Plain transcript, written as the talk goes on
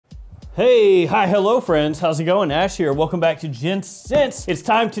Hey, hi, hello friends. How's it going? Ash here. Welcome back to Gents. It's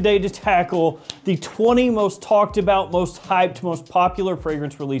time today to tackle the 20 most talked about, most hyped, most popular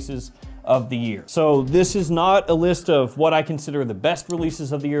fragrance releases of the year. So this is not a list of what I consider the best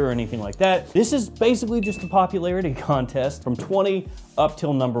releases of the year or anything like that. This is basically just a popularity contest from 20 up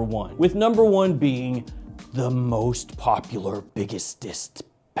till number 1, with number 1 being the most popular, biggestest,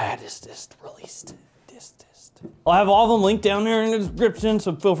 baddestest released. I'll have all of them linked down there in the description,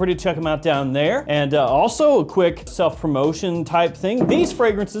 so feel free to check them out down there. And also a quick self-promotion type thing. These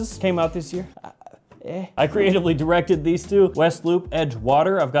fragrances came out this year. I creatively directed these two, West Loop,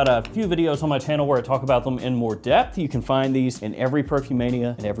 Edgewater. I've got a few videos on my channel where I talk about them in more depth. You can find these in every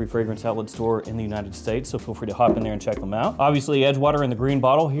Perfumania and every fragrance outlet store in the United States, so feel free to hop in there and check them out. Obviously, Edgewater in the green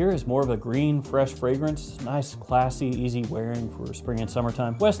bottle here is more of a green, fresh fragrance. Nice, classy, easy wearing for spring and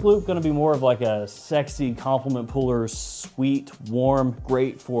summertime. West Loop, gonna be more of like a sexy compliment puller, sweet, warm,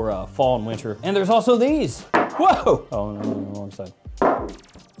 great for fall and winter. And there's also these. Whoa! Oh, no, wrong side.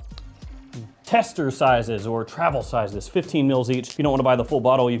 Tester sizes or travel sizes, 15 mils each. If you don't want to buy the full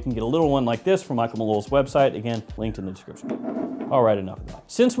bottle, you can get a little one like this from Michael Malloy's website. Again, linked in the description. All right, enough of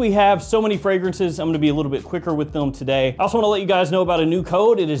that. Since we have so many fragrances, I'm gonna be a little bit quicker with them today. I also wanna let you guys know about a new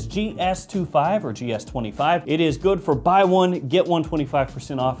code. It is GS25 or GS25. It is good for buy one, get one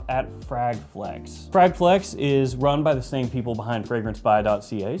 25% off at Fragflex. Fragflex is run by the same people behind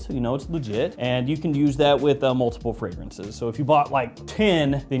fragrancebuy.ca, so you know it's legit. And you can use that with multiple fragrances. So if you bought like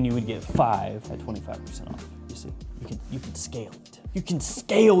 10, then you would get 5 at 25% off. You see, you can scale it. You can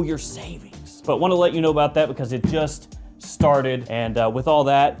scale your savings. But wanna let you know about that because it just started, and with all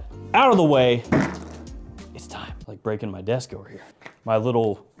that out of the way, it's time. Like breaking my desk over here. My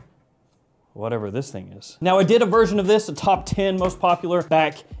little, whatever this thing is. Now I did a version of this, a top 10 most popular,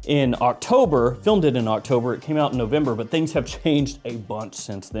 back in October, filmed it in October, it came out in November, but things have changed a bunch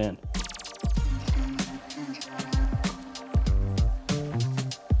since then.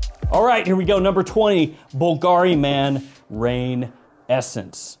 All right, here we go, number 20, Bulgari Man Rain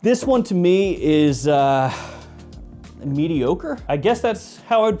Essence. This one to me is, mediocre. I guess that's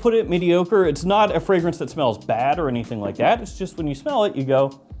how I'd put it, mediocre. It's not a fragrance that smells bad or anything like that. It's just when you smell it, you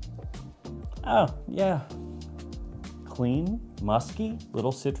go, oh, yeah. Clean, musky,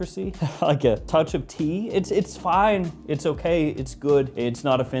 little citrusy, like a touch of tea. It's fine, it's okay, it's good, it's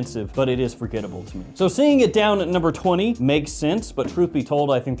not offensive, but it is forgettable to me. So seeing it down at number 20 makes sense, but truth be told,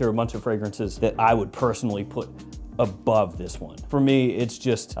 I think there are a bunch of fragrances that I would personally put above this one. For me, it's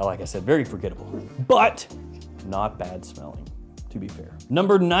just, like I said, very forgettable. But not bad smelling, to be fair.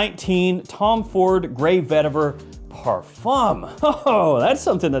 Number 19, Tom Ford Grey Vetiver Parfum. Oh, that's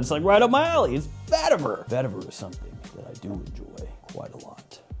something that's like right up my alley. It's vetiver. Vetiver is something that I do enjoy quite a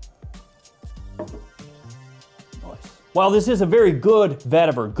lot. Nice. While this is a very good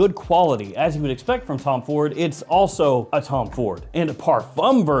vetiver, good quality, as you would expect from Tom Ford, it's also a Tom Ford and a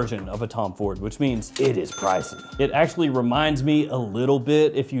parfum version of a Tom Ford, which means it is pricey. It actually reminds me a little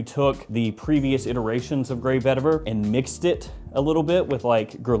bit if you took the previous iterations of Grey Vetiver and mixed it a little bit with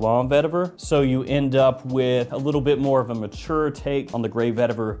like Guerlain Vetiver. So you end up with a little bit more of a mature take on the Grey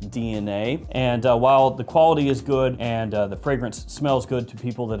Vetiver DNA. And while the quality is good and the fragrance smells good to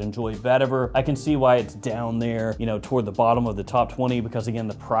people that enjoy vetiver, I can see why it's down there, you know, toward the bottom of the top 20 because again,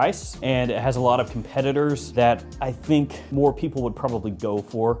 the price, and it has a lot of competitors that I think more people would probably go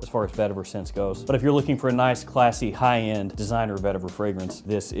for as far as vetiver scents goes. But if you're looking for a nice, classy, high-end designer vetiver fragrance,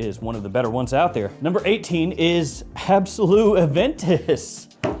 this is one of the better ones out there. Number 18 is Absolute Aventus.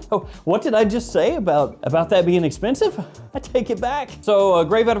 Oh, what did I just say about that being expensive? I take it back. So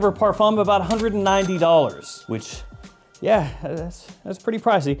Grey Vetiver Parfum, about $190, which, yeah, that's pretty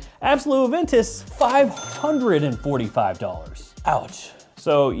pricey. Absolute Aventus, $545. Ouch.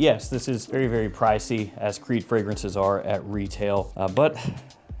 So yes, this is very, very pricey, as Creed fragrances are at retail, but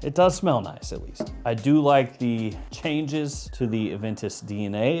it does smell nice, at least. I do like the changes to the Aventus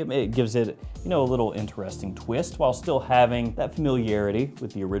DNA. It gives it, you know, a little interesting twist while still having that familiarity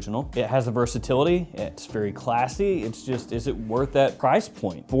with the original. It has the versatility. It's very classy. It's just, is it worth that price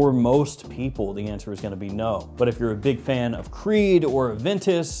point? For most people, the answer is gonna be no. But if you're a big fan of Creed or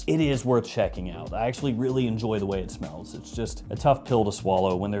Aventus, it is worth checking out. I actually really enjoy the way it smells. It's just a tough pill to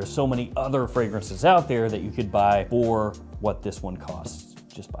swallow when there's so many other fragrances out there that you could buy for what this one costs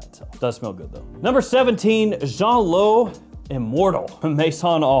just by itself. Does smell good though. Number 17, Jean Lo Immortal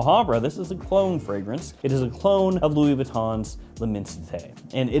Maison Alhambra. This is a clone fragrance. It is a clone of Louis Vuitton's L'Immensité,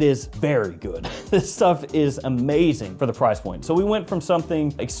 and it is very good. This stuff is amazing for the price point. So we went from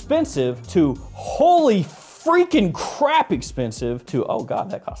something expensive to holy freaking crap expensive to, oh God,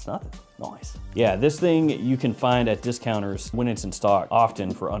 that costs nothing. Nice. Yeah, this thing you can find at discounters when it's in stock,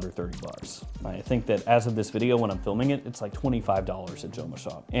 often for under 30 bucks. I think that as of this video, when I'm filming it, it's like $25 at Joma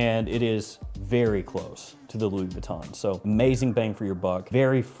Shop. And it is very close to the Louis Vuitton. So amazing bang for your buck,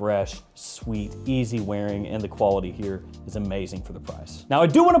 very fresh, sweet, easy wearing, and the quality here is amazing for the price. Now I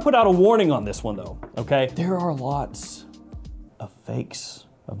do want to put out a warning on this one though, okay? There are lots of fakes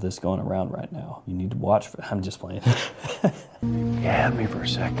of this going around right now. You need to watch for, I'm just playing. You had me for a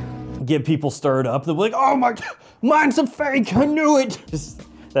second. Get people stirred up. They'll be like, oh my God, mine's a fake, I knew it.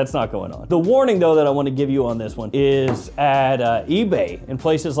 That's not going on. The warning though that I want to give you on this one is at eBay and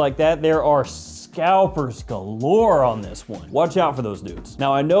places like that, there are scalpers galore on this one. Watch out for those dudes.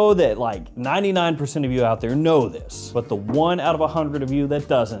 Now I know that like 99% of you out there know this, but the 1 out of 100 of you that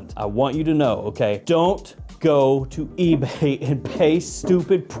doesn't, I want you to know, okay? Don't go to eBay and pay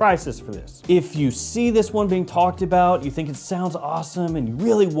stupid prices for this. If you see this one being talked about, you think it sounds awesome and you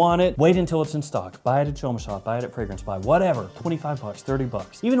really want it, wait until it's in stock. Buy it at Joma Shop, buy it at Fragrance Buy, whatever, 25 bucks, 30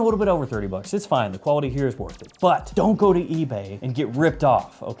 bucks, even a little bit over 30 bucks. It's fine, the quality here is worth it. But don't go to eBay and get ripped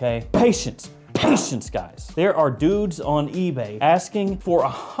off, okay? Patience, guys. There are dudes on eBay asking for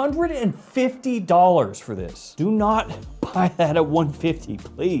 $150 for this. Do not buy that at $150,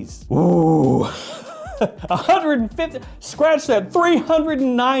 please. Ooh. 150, scratch that,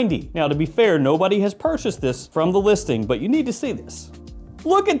 390. Now to be fair, nobody has purchased this from the listing, but you need to see this.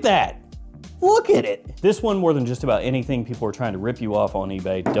 Look at that, look at it. This one, more than just about anything people are trying to rip you off on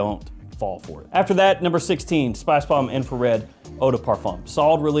eBay, don't fall for it. After that, number 16, Spice Bomb Infrared Eau de Parfum.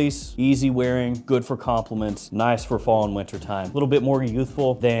 Solid release, easy wearing, good for compliments, nice for fall and winter time. A little bit more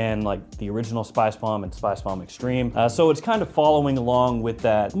youthful than like the original Spice Bomb and Spice Bomb Extreme. So it's kind of following along with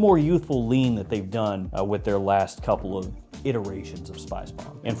that more youthful lean that they've done with their last couple of iterations of Spice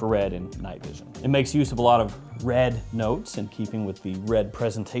Bomb, Infrared and Night Vision. It makes use of a lot of red notes in keeping with the red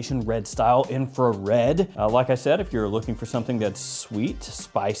presentation, red style, infrared. Like I said, if you're looking for something that's sweet,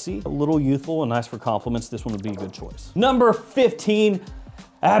 spicy, a little youthful, and nice for compliments, this one would be a good choice. Number 15,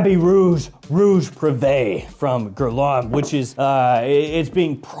 Abbey Rouge Privé from Guerlain, which is, it's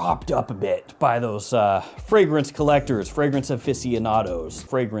being propped up a bit by those fragrance collectors, fragrance aficionados,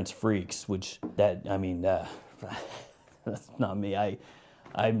 fragrance freaks, which I mean, that's not me.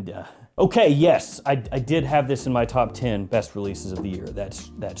 Okay, yes, I did have this in my top 10 best releases of the year.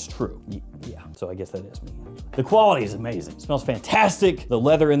 That's true. Yeah, so I guess that is me. The quality is amazing. It smells fantastic. The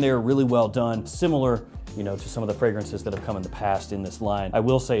leather in there, really well done. Similar, you know, to some of the fragrances that have come in the past in this line. I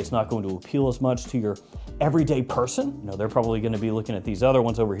will say it's not going to appeal as much to your everyday person. You know, they're probably gonna be looking at these other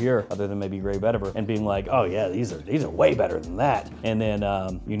ones over here, other than maybe Grey Vetiver, and being like, oh yeah, these are way better than that. And then,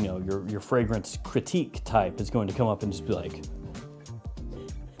 you know, your fragrance critique type is going to come up and just be like,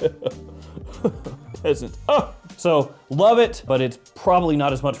 peasant. Oh. So love it, but it's probably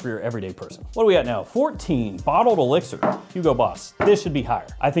not as much for your everyday person. What are we at now? 14, Bottled Elixir, Hugo Boss. This should be higher.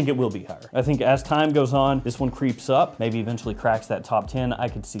 I think it will be higher. I think as time goes on, this one creeps up, maybe eventually cracks that top 10. I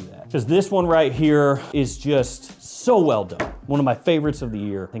could see that. Because this one right here is just so well done. One of my favorites of the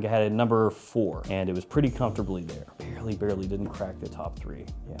year. I think I had it number 4, and it was pretty comfortably there. Barely didn't crack the top 3,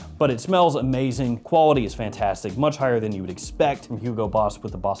 yeah. But it smells amazing. Quality is fantastic, much higher than you would expect from Hugo Boss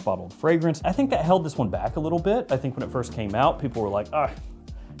with the Boss Bottled fragrance. I think that held this one back a little bit. I think when it first came out, people were like, ah,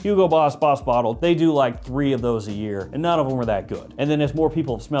 Hugo Boss, Boss Bottled, they do like 3 of those a year, and none of them were that good. And then as more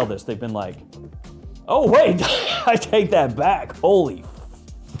people have smelled this, they've been like, oh wait, I take that back. Holy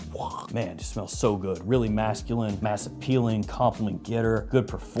man, it just smells so good. Really masculine, mass appealing, compliment getter, good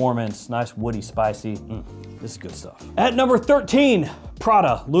performance, nice woody, spicy. This is good stuff. At number 13,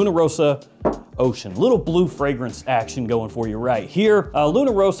 Prada Luna Rossa Ocean. Little blue fragrance action going for you right here.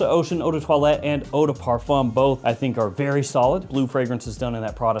 Luna Rossa Ocean Eau de Toilette and Eau de Parfum, both I think are very solid. Blue fragrance is done in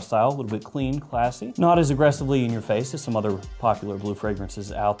that Prada style, a little bit clean, classy. Not as aggressively in your face as some other popular blue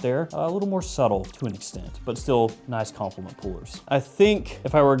fragrances out there. A little more subtle to an extent, but still nice compliment pullers. I think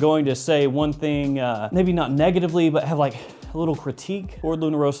if I were going to say one thing, maybe not negatively, but have like a little critique toward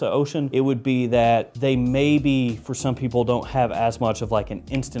Luna Rossa Ocean, it would be that they maybe, for some people, don't have as much of like an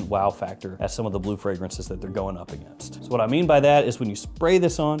instant wow factor as some of the blue fragrances that they're going up against. So what I mean by that is when you spray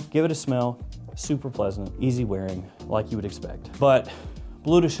this on, give it a smell, super pleasant, easy wearing, like you would expect. But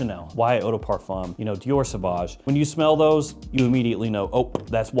Bleu de Chanel, why Eau de Parfum, you know, Dior Sauvage. When you smell those, you immediately know, oh,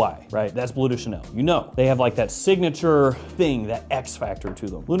 that's why, right? That's Bleu de Chanel. You know, they have like that signature thing, that X factor to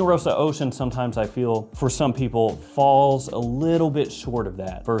them. Luna Rossa Ocean, sometimes I feel, for some people, falls a little bit short of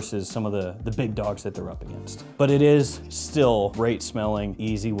that versus some of the big dogs that they're up against. But it is still great smelling,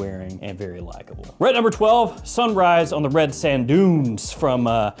 easy wearing, and very likable. Right, number 12, Sunrise on the Red Sand Dunes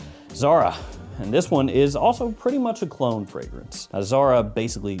from Zara. and this one is also pretty much a cologne fragrance. Zara,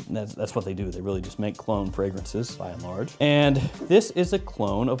 basically, that's what they do. They really just make cologne fragrances by and large. And this is a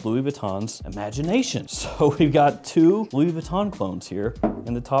clone of Louis Vuitton's Imagination. So we've got 2 Louis Vuitton clones here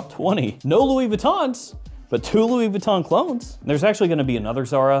in the top 20. No Louis Vuittons, but 2 Louis Vuitton clones. There's actually gonna be another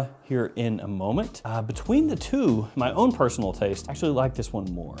Zara here in a moment. Between the 2, my own personal taste, I actually like this one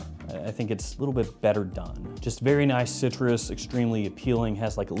more. I think it's a little bit better done. Just very nice citrus, extremely appealing,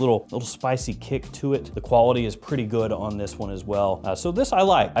 has like a little spicy kick to it. The quality is pretty good on this one as well. So this I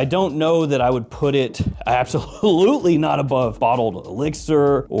like. I don't know that I would put it absolutely not above Bottled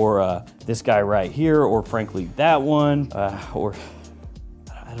Elixir or this guy right here, or frankly that one, or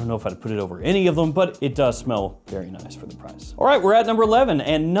I don't know if I'd put it over any of them, but it does smell very nice for the price. All right, we're at number 11,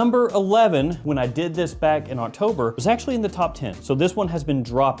 and number 11, when I did this back in October, was actually in the top 10. So this one has been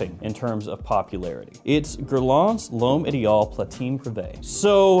dropping in terms of popularity. It's Guerlain's L'Homme Ideal Platine Privé.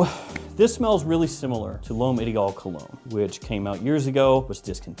 So this smells really similar to L'Homme Ideal Cologne, which came out years ago, was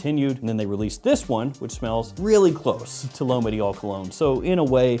discontinued, and then they released this one, which smells really close to L'Homme Ideal Cologne. So in a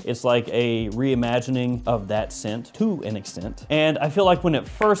way, it's like a reimagining of that scent to an extent. And I feel like when it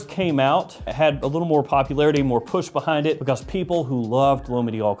first came out, it had a little more popularity, more push behind it, because people who loved L'Homme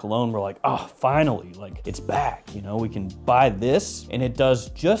Ideal Cologne were like, oh, finally, like it's back, you know, we can buy this, and it does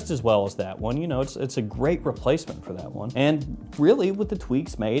just as well as that one. You know, it's a great replacement for that one. And really, with the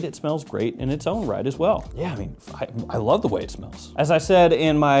tweaks made, it smells great in its own right as well. Yeah, I mean, I love the way it smells. As I said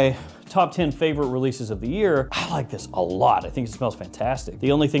in my top 10 favorite releases of the year, I like this a lot. I think it smells fantastic.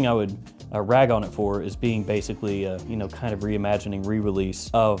 The only thing I would rag on it for is being basically a, you know, kind of reimagining,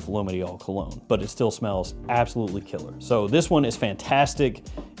 re-release of L'Homme Ideal Cologne, but it still smells absolutely killer. So this one is fantastic.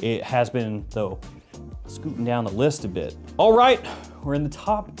 It has been, though, scooting down the list a bit. All right, we're in the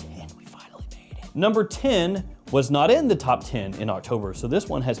top 10. We finally made it. Number 10 was not in the top 10 in October, so this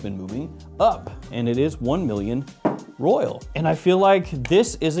one has been moving up, and it is 1 Million Royal. And I feel like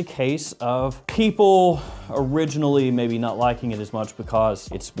this is a case of people originally maybe not liking it as much because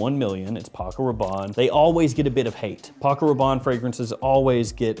it's 1 million, it's Paco Rabanne. They always get a bit of hate. Paco Rabanne fragrances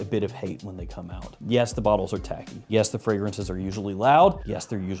always get a bit of hate when they come out. Yes, the bottles are tacky. Yes, the fragrances are usually loud. Yes,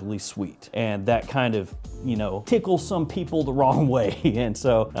 they're usually sweet. And that kind of, you know, tickles some people the wrong way. And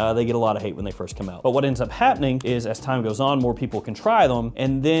so they get a lot of hate when they first come out. But what ends up happening is as time goes on, more people can try them.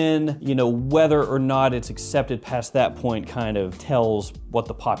 And then, you know, whether or not it's accepted past that point kind of tells what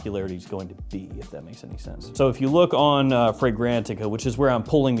the popularity is going to be, if that makes any sense. So if you look on Fragrantica, which is where I'm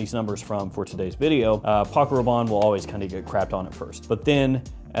pulling these numbers from for today's video, Paco Rabanne will always kind of get crapped on at first. But then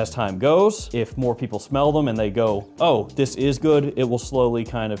as time goes, if more people smell them and they go, oh, this is good, it will slowly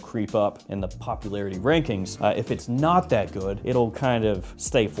kind of creep up in the popularity rankings. If it's not that good, it'll kind of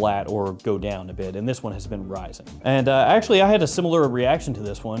stay flat or go down a bit, and this one has been rising. And actually, I had a similar reaction to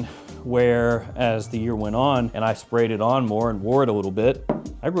this one, where as the year went on and I sprayed it on more and wore it a little bit,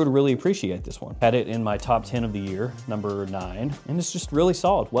 I grew to really appreciate this one. Had it in my top 10 of the year, number 9, and it's just really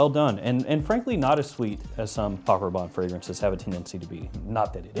solid, well done, and frankly, not as sweet as some Paco Rabanne fragrances have a tendency to be.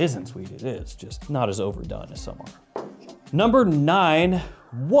 Not that it isn't sweet, it is, just not as overdone as some are. Number 9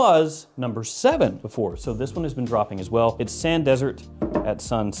 was number 7 before, so this one has been dropping as well. It's Sand Desert at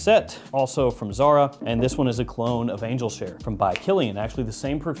Sunset, also from Zara, and this one is a clone of Angel Share from By Kilian. Actually, the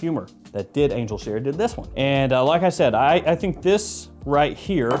same perfumer that did Angel Share did this one. And like I said, I think this right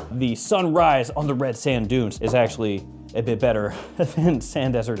here, the Sunrise on the Red Sand Dunes, is actually a bit better than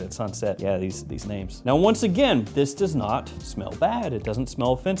Sand Desert at Sunset. Yeah, these names. Now, once again, this does not smell bad. It doesn't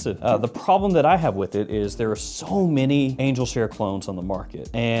smell offensive. The problem that I have with it is there are so many Angel Share clones on the market,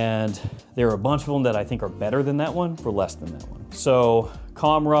 and there are a bunch of them that I think are better than that one for less than that one. So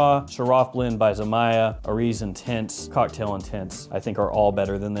Kamra, Sharaf Blend by Zamaya, Ariz Intense, Cocktail Intense, I think are all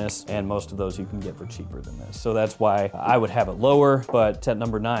better than this, and most of those you can get for cheaper than this. So that's why I would have it lower, but it's at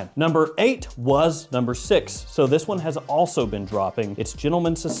number 9. Number 8 was number 6. So this one has also been dropping. It's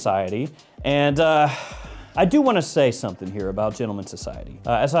Gentleman Society, and I do want to say something here about Gentleman Society.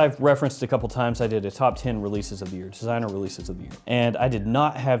 As I've referenced a couple times, I did a top 10 releases of the year, designer releases of the year, and I did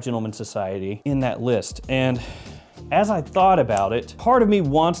not have Gentleman Society in that list. And as I thought about it, part of me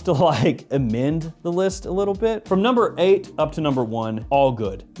wants to like amend the list a little bit. From number 8 up to number 1, all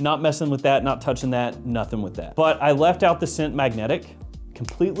good. Not messing with that, not touching that, nothing with that. But I left out the scent Magnetic,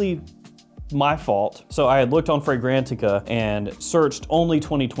 completely my fault. So I had looked on Fragrantica and searched only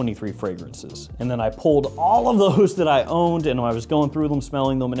 2023 fragrances. And then I pulled all of those that I owned, and I was going through them,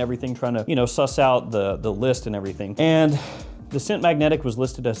 smelling them and everything, trying to, you know, suss out the list and everything. And The Scent Magnetic was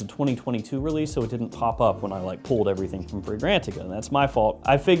listed as a 2022 release, so it didn't pop up when I like pulled everything from Fragrantica, and that's my fault.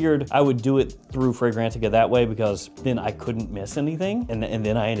 I figured I would do it through Fragrantica that way because then I couldn't miss anything, and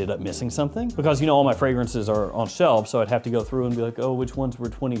then I ended up missing something. Because, you know, all my fragrances are on shelves, so I'd have to go through and be like, oh, which ones were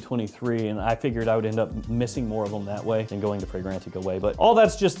 2023, and I figured I would end up missing more of them that way than going the Fragrantica way. But all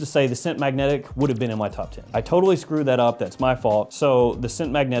that's just to say the Scent Magnetic would have been in my top 10. I totally screwed that up, that's my fault. So the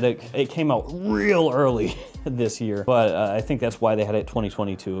Scent Magnetic, it came out real early this year, but I think that's why they had it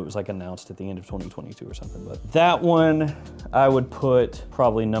 2022. It was like announced at the end of 2022 or something. But that one I would put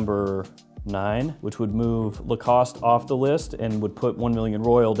probably number 9, which would move Lacoste off the list and would put 1 Million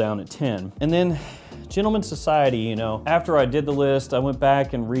Royal down at 10. And then Gentleman's Society, you know, after I did the list, I went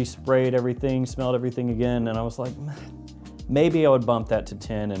back and resprayed everything, smelled everything again, and I was like, maybe I would bump that to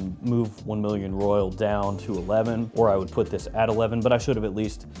 10 and move 1 Million Royal down to 11, or I would put this at 11, but I should have at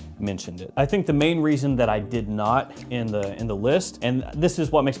least mentioned it. I think the main reason that I did not in the list, and this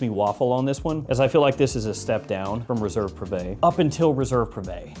is what makes me waffle on this one, is I feel like this is a step down from Reserve Privé. Up until Reserve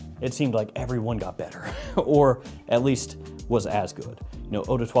Privé, it seemed like everyone got better, or at least was as good. You know,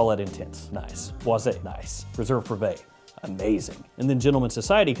 Eau de Toilette Intense, nice. Boisé, nice. Reserve Privé, amazing. And then Gentleman's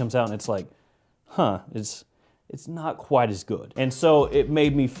Society comes out and it's like, huh, it's not quite as good. And so it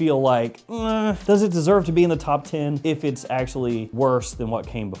made me feel like, does it deserve to be in the top 10 if it's actually worse than what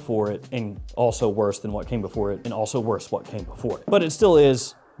came before it, and also worse than what came before it, and also worse what came before it. But it still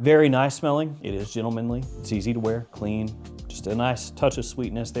is very nice smelling. It is gentlemanly, it's easy to wear, clean, just a nice touch of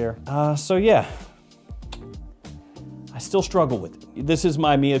sweetness there. So yeah, I still struggle with it. This is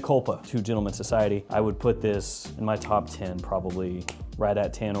my mea culpa to Gentleman's Society. I would put this in my top 10, probably right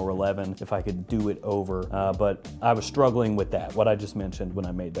at 10 or 11 if I could do it over. But I was struggling with that, what I just mentioned when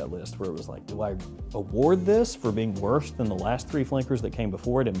I made that list, where it was like, do I award this for being worse than the last 3 flankers that came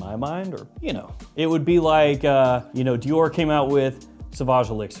before it in my mind? Or, you know, it would be like, you know, Dior came out with Sauvage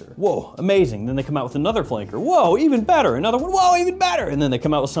Elixir. Whoa, amazing. Then they come out with another flanker. Whoa, even better. Another one, whoa, even better. And then they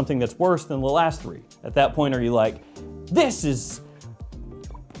come out with something that's worse than the last 3. At that point, are you like, this is,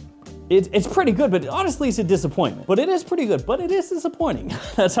 it's pretty good, but honestly, it's a disappointment. But it is pretty good, but it is disappointing.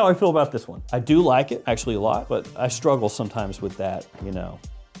 That's how I feel about this one. I do like it, actually a lot, but I struggle sometimes with that, you know.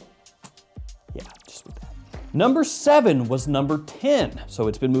 Yeah, just with that. Number 7 was number 10, so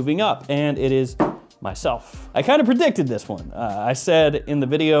it's been moving up, and it is myself. I kind of predicted this one. I said in the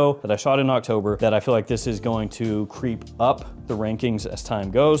video that I shot in October that I feel like this is going to creep up the rankings as time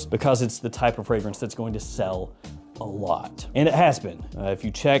goes because it's the type of fragrance that's going to sell a lot. And it has been. If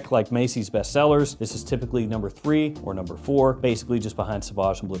you check like Macy's bestsellers, this is typically number 3 or number 4, basically just behind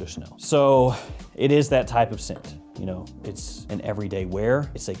Sauvage and Bleu de Chanel. So it is that type of scent. You know, it's an everyday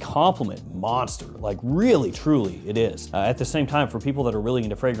wear. It's a compliment monster, like really, truly it is. At the same time, for people that are really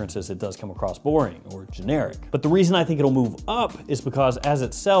into fragrances, it does come across boring or generic. But the reason I think it'll move up is because as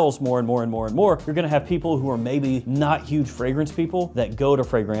it sells more and more and more and more, you're gonna have people who are maybe not huge fragrance people that go to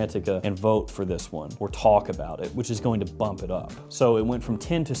Fragrantica and vote for this one or talk about it, which is going to bump it up. So it went from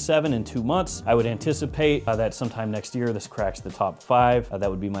 10 to 7 in 2 months. I would anticipate that sometime next year, this cracks the top 5. That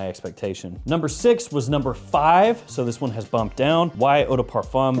would be my expectation. Number 6 was number 5. So this one has bumped down. Why Eau de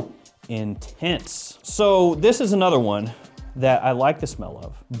Parfum Intense. So this is another one that I like the smell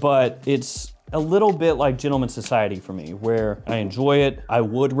of, but it's a little bit like Gentleman's Society for me, where I enjoy it. I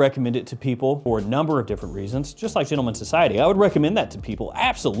would recommend it to people for a number of different reasons, just like Gentleman's Society. I would recommend that to people,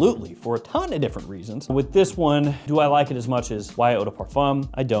 absolutely, for a ton of different reasons. With this one, do I like it as much as Why Eau de Parfum?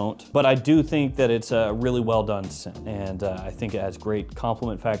 I don't, but I do think that it's a really well done scent, and I think it has great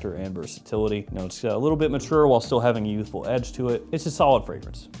compliment factor and versatility. You know, it's a little bit mature while still having a youthful edge to it. It's a solid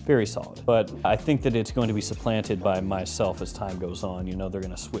fragrance, very solid, but I think that it's going to be supplanted by Myself as time goes on. You know, they're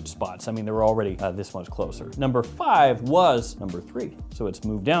gonna switch spots. I mean, they were already this much closer. Number 5 was number 3. So it's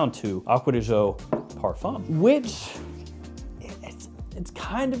moved down to Acqua di Gio Parfum, which it's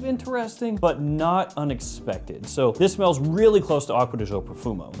kind of interesting, but not unexpected. So this smells really close to Acqua di Gio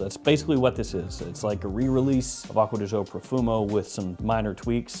Profumo. That's basically what this is. It's like a re-release of Acqua di Gio Profumo with some minor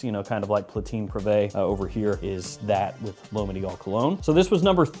tweaks, you know, kind of like Platine Privé over here is that with L'Eau Medial Cologne. So this was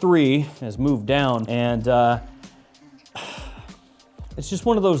number 3, has moved down, and it's just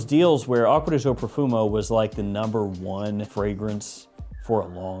one of those deals where Acqua di Gio Profumo was like the number 1 fragrance for a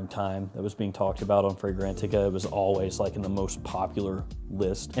long time that was being talked about on Fragrantica. It was always like in the most popular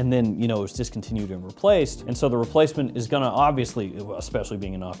list. And then, you know, it was discontinued and replaced. And so the replacement is gonna obviously, especially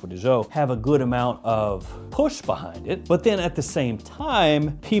being an Acqua di Gio, have a good amount of push behind it. But then at the same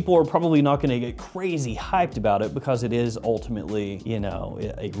time, people are probably not gonna get crazy hyped about it because it is ultimately, you know,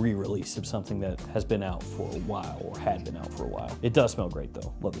 a re-release of something that has been out for a while or had been out for a while. It does smell great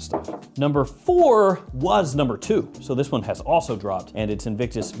though, love this stuff. Number 4 was number 2. So this one has also dropped, and it's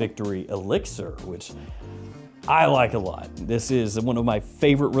Invictus Victory Elixir, which I like a lot. This is one of my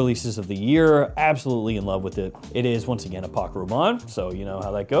favorite releases of the year. Absolutely in love with it. It is, once again, a Pac Roman, so you know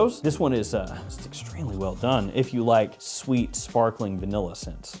how that goes. This one is just extremely well done if you like sweet, sparkling vanilla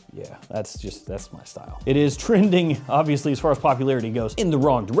scents. Yeah, that's my style. It is trending, obviously, as far as popularity goes, in the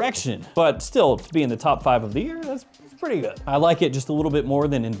wrong direction, but still, to be in the top 5 of the year, that's pretty good. I like it just a little bit more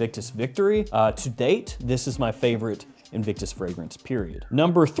than Invictus Victory. To date, this is my favorite Invictus fragrance, period.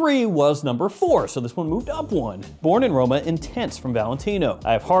 Number 3 was number 4, so this one moved up one. Born in Roma Intense from Valentino.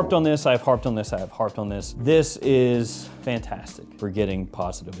 I have harped on this, I have harped on this, I have harped on this. This is fantastic for getting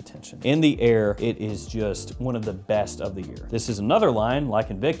positive attention. In the air, it is just one of the best of the year. This is another line,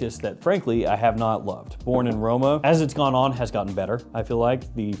 like Invictus, that frankly, I have not loved. Born in Roma, as it's gone on, has gotten better, I feel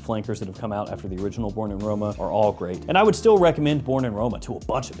like. The flankers that have come out after the original Born in Roma are all great. And I would still recommend Born in Roma to a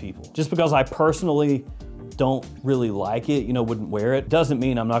bunch of people, just because I personally don't really like it, you know, wouldn't wear it, doesn't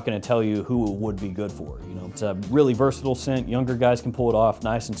mean I'm not gonna tell you who it would be good for, you know. It's a really versatile scent, younger guys can pull it off,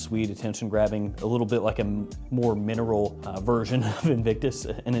 nice and sweet, attention grabbing, a little bit like a more mineral version of Invictus,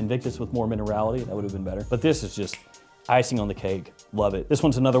 an Invictus with more minerality, that would have been better. But this is just icing on the cake, love it. This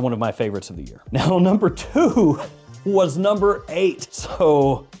one's another one of my favorites of the year. Now, number 2 was number 8,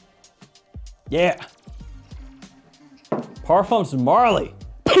 so yeah. Parfums Marley.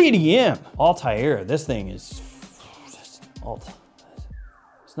 PDM, Altair, this thing is just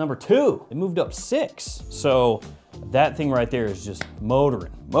it's number 2. It moved up 6. So that thing right there is just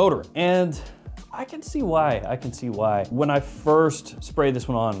motoring. And I can see why. When I first sprayed this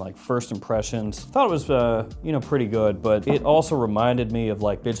one on, like first impressions, thought it was, you know, pretty good, but it also reminded me of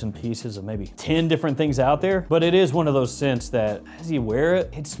like bits and pieces of maybe 10 different things out there. But it is one of those scents that as you wear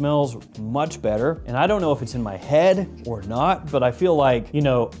it, it smells much better. And I don't know if it's in my head or not, but I feel like, you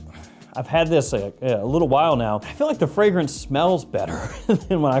know, I've had this a little while now. I feel like the fragrance smells better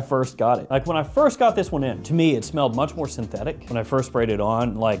than when I first got it. Like when I first got this one in, to me, it smelled much more synthetic. When I first sprayed it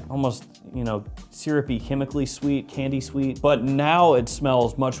on, like almost, you know, syrupy, chemically sweet, candy sweet. But now it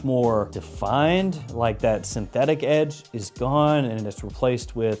smells much more defined, like that synthetic edge is gone and it's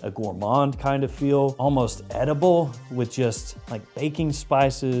replaced with a gourmand kind of feel, almost edible with just like baking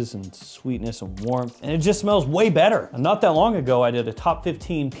spices and sweetness and warmth. And it just smells way better. And not that long ago, I did a top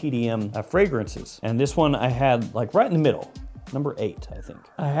 15 PDM fragrances. And this one I had like right in the middle, number 8, I think.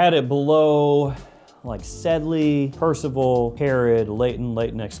 I had it below like Sedley, Percival, Herod,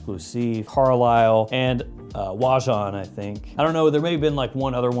 Leighton Exclusive, Carlisle, and Wajan, I think. I don't know, there may have been like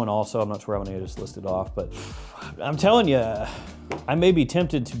one other one also. I'm not sure how many I just listed off, but I'm telling you, I may be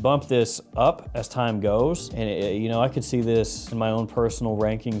tempted to bump this up as time goes. And you know, I could see this in my own personal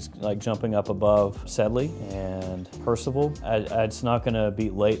rankings, like jumping up above Sedley and Percival. It's not gonna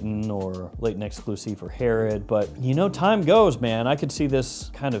beat Leighton or Leighton Exclusive or Herod, but you know, time goes, man. I could see this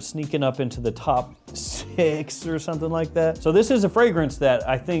kind of sneaking up into the top 6 or something like that. So this is a fragrance that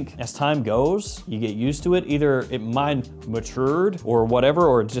I think as time goes, you get used to it. Either it might matured or whatever,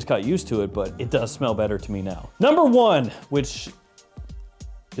 or it just got used to it, but it does smell better to me now. Number 1, which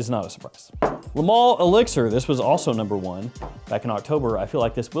is not a surprise. Le Male Elixir, this was also number 1 back in October. I feel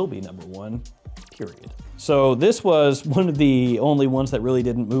like this will be number 1, period. So this was one of the only ones that really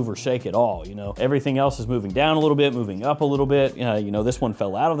didn't move or shake at all, you know. Everything else is moving down a little bit, moving up a little bit. You know, this one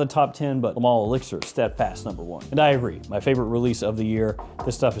fell out of the top 10, but Le Male Elixir, steadfast number 1. And I agree, my favorite release of the year.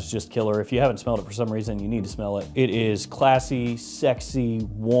 This stuff is just killer. If you haven't smelled it for some reason, you need to smell it. It is classy, sexy,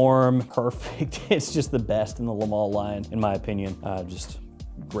 warm, perfect. It's just the best in the Le Male line, in my opinion. Just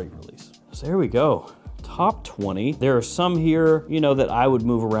great release. So there we go. Top 20. There are some here, you know, that I would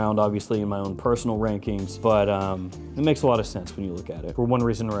move around, obviously, in my own personal rankings, but it makes a lot of sense when you look at it. For one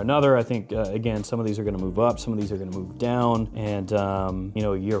reason or another, I think, again, some of these are gonna move up, some of these are gonna move down, and, you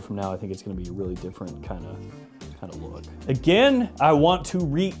know, a year from now, I think it's gonna be a really different kind of look. Again, I want to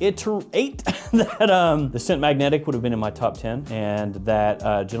reiterate that the Scent Magnetic would have been in my top 10, and that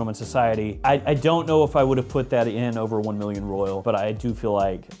Gentleman's Society, I don't know if I would have put that in over 1 Million Royal, but I do feel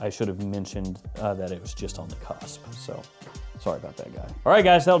like I should have mentioned that it was just on the cusp, so. Sorry about that, guy. All right,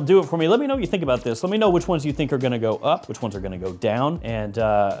 guys, that'll do it for me. Let me know what you think about this. Let me know which ones you think are gonna go up, which ones are gonna go down, and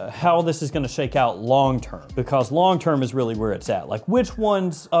how this is gonna shake out long-term, because long-term is really where it's at. Like, which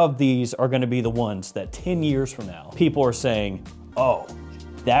ones of these are gonna be the ones that 10 years from now, people are saying, oh,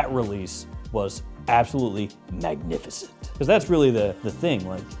 that release was absolutely magnificent. Because that's really the thing,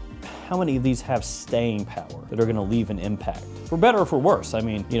 like, how many of these have staying power that are gonna leave an impact? For better or for worse. I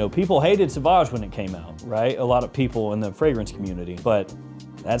mean, you know, people hated Sauvage when it came out, right? A lot of people in the fragrance community, but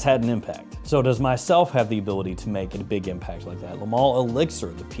that's had an impact. So does myself have the ability to make a big impact like that? Le Male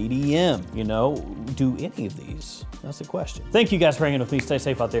Elixir, the PDM, you know, do any of these? That's the question. Thank you guys for hanging with me. Stay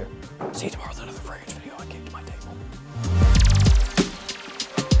safe out there. See you tomorrow with another fragrance video.